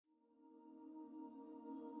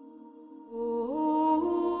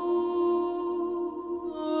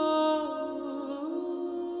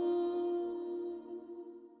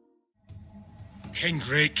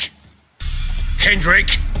Kendrick?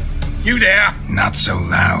 Kendrick? You there? Not so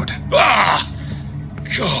loud. Ah!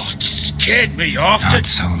 God, scared me off. Not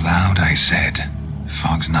so loud, I said.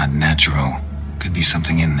 Fog's not natural. Could be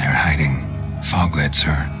something in there hiding. Foglets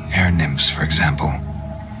or air nymphs, for example.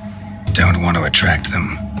 Don't want to attract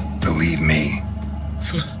them. Believe me.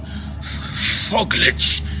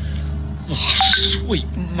 Foglets? Oh, sweet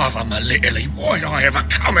mother Melitterly, why'd I ever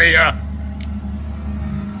come here?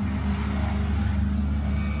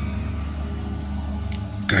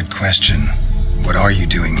 Good question. What are you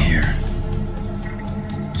doing here?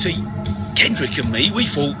 See, Kendrick and me, we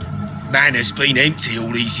thought man has been empty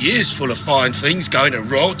all these years, full of fine things going to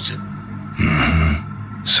rot.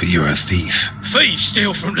 Mm-hmm. So you're a thief? Thieves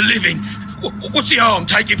steal from the living. What's the harm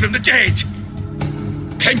taking from the dead?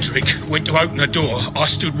 Kendrick went to open the door. I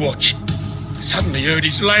stood watch. Suddenly heard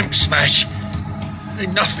his lamp smash.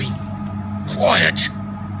 Then nothing. Quiet.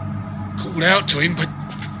 Called out to him, but...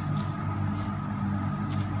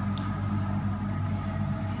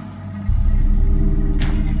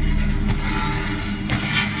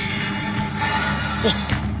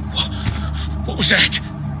 What was that?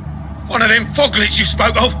 One of them foglets you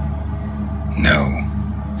spoke of? No.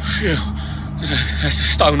 Phew. That's a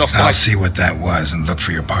stone off my... I'll see what that was and look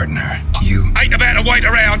for your partner. You... Ain't about to wait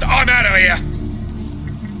around. I'm out of here.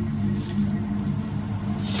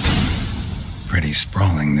 Pretty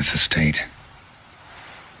sprawling, this estate.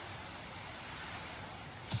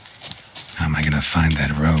 How am I gonna find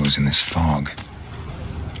that rose in this fog?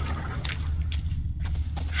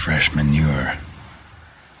 Fresh manure.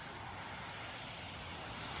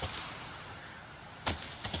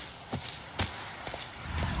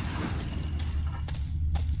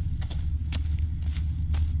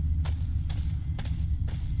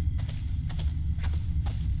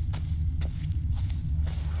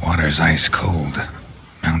 Water's ice cold.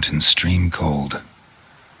 Mountain stream cold.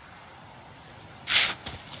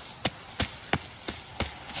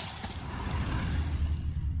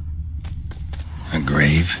 A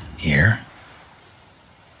grave here?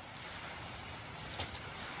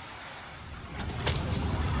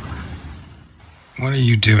 What are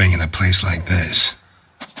you doing in a place like this?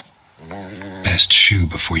 Best shoo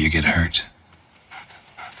before you get hurt.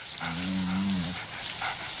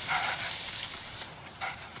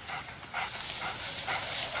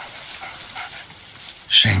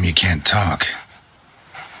 Shame you can't talk.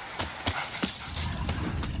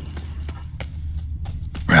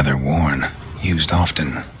 Rather worn, used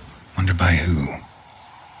often. Wonder by who?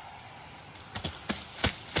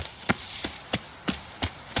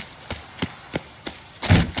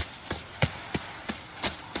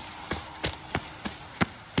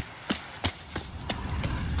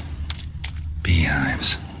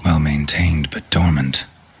 Beehives, well maintained but dormant.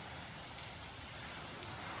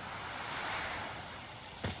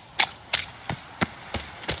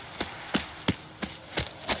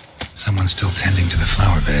 Someone's still tending to the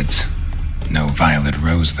flower beds. No violet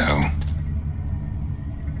rose, though.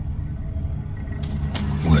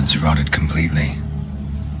 Woods rotted completely.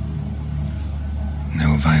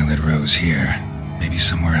 No violet rose here. Maybe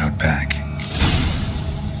somewhere out back.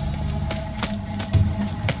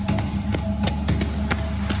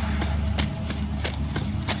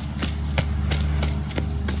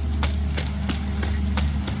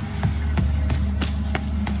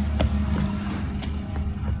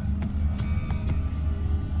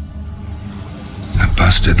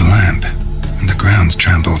 Busted lamp, and the ground's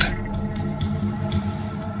trampled.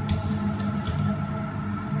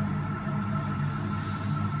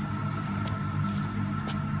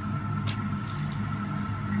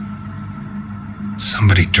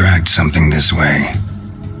 Somebody dragged something this way.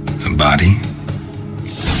 A body?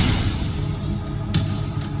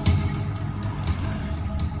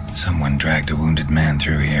 Someone dragged a wounded man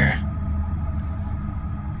through here.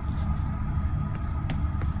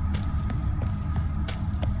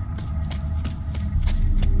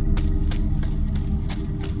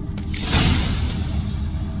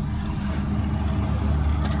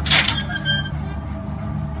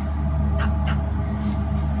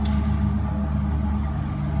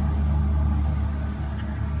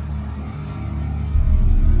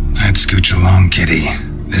 Scooch along, kitty.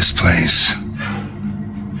 This place.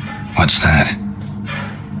 What's that?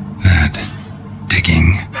 That...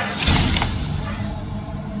 digging?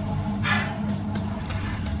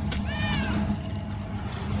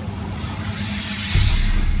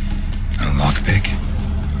 A lockpick?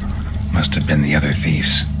 Must have been the other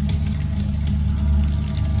thieves.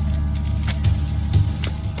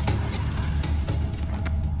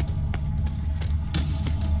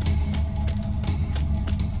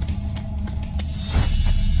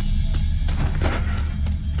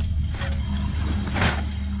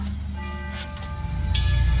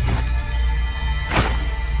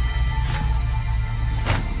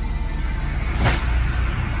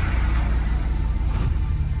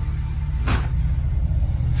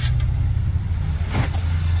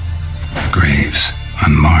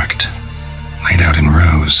 unmarked, laid out in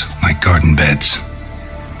rows like garden beds.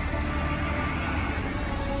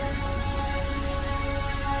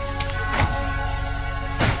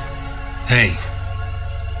 Hey.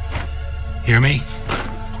 Hear me?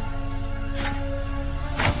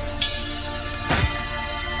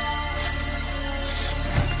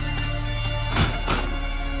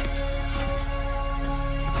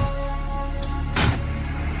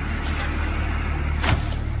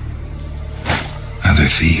 Other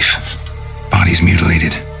thief. Bodies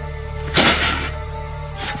mutilated.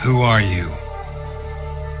 Who are you?